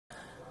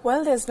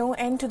Well, there's no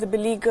end to the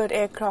beleaguered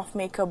aircraft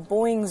maker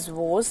Boeing's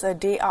woes a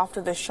day after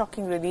the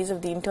shocking release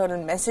of the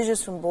internal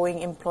messages from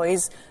Boeing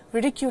employees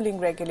ridiculing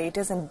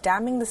regulators and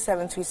damning the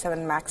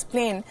 737 MAX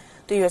plane.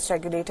 The U.S.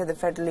 regulator, the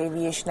Federal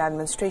Aviation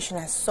Administration,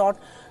 has sought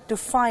to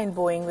fine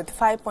Boeing with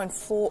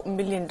 $5.4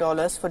 million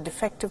for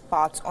defective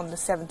parts on the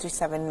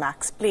 737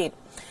 MAX plane.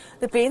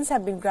 The planes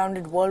have been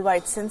grounded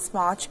worldwide since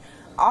March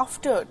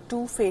after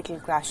two fatal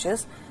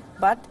crashes,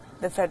 but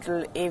the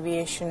Federal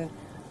Aviation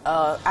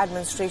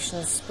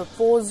Administration's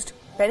proposed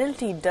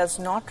penalty does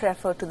not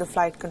refer to the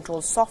flight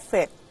control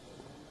software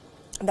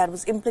that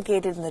was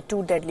implicated in the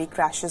two deadly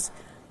crashes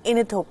in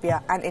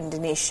Ethiopia and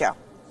Indonesia.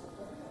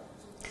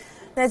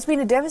 Now, it's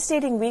been a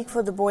devastating week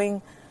for the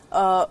Boeing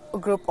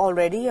group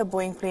already. A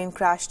Boeing plane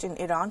crashed in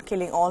Iran,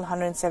 killing all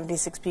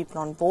 176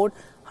 people on board.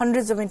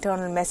 Hundreds of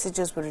internal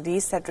messages were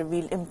released that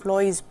revealed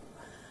employees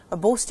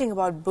boasting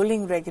about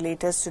bullying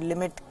regulators to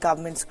limit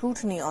government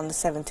scrutiny on the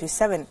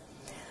 737.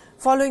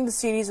 Following the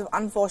series of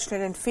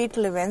unfortunate and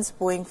fatal events,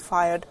 Boeing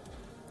fired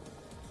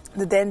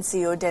the then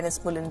CEO,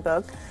 Dennis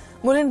Muilenburg.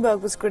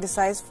 Muilenburg was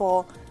criticized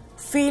for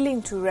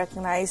failing to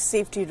recognize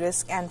safety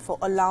risk and for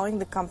allowing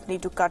the company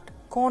to cut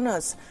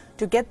corners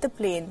to get the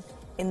plane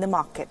in the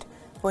market.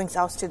 Boeing's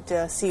ousted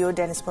CEO,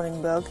 Dennis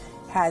Muilenburg,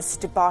 has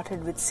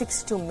departed with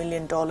 $62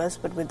 million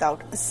but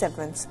without a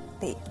severance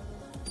pay.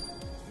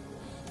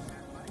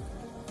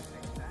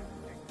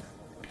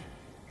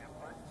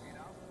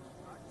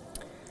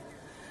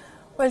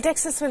 Well,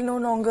 Texas will no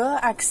longer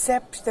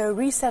accept the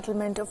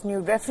resettlement of new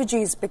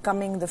refugees,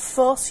 becoming the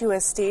first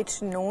U.S. state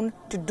known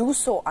to do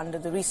so under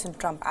the recent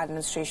Trump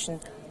administration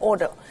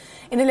order.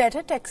 In a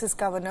letter, Texas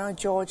Governor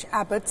George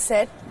Abbott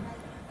said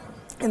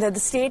that the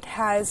state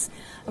has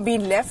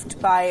been left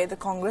by the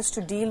Congress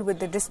to deal with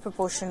the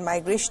disproportionate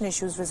migration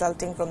issues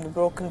resulting from the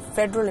broken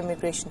federal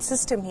immigration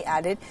system. He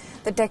added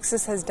that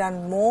Texas has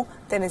done more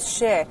than its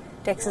share.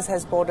 Texas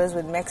has borders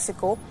with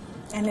Mexico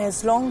and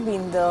has long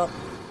been the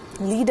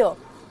leader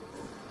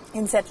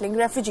in settling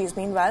refugees.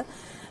 Meanwhile,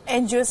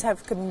 NGOs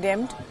have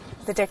condemned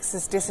the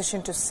Texas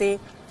decision to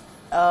say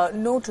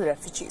no to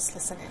refugees.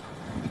 Listen in.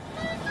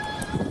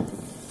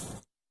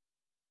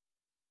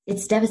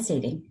 It's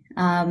devastating.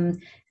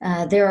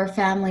 There are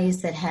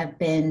families that have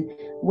been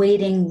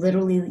waiting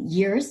literally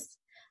years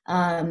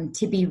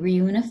to be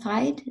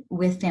reunified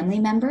with family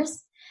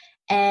members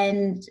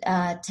and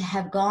to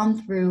have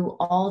gone through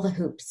all the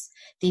hoops,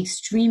 the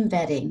extreme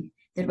vetting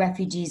that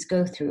refugees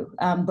go through,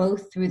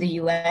 both through the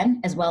UN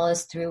as well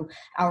as through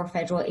our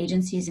federal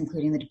agencies,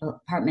 including the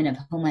Department of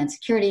Homeland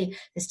Security,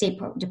 the State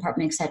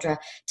Department, etc.,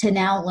 to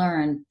now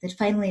learn that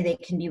finally they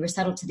can be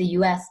resettled to the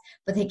U.S.,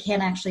 but they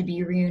can't actually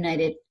be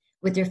reunited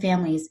with their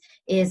families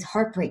is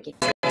heartbreaking.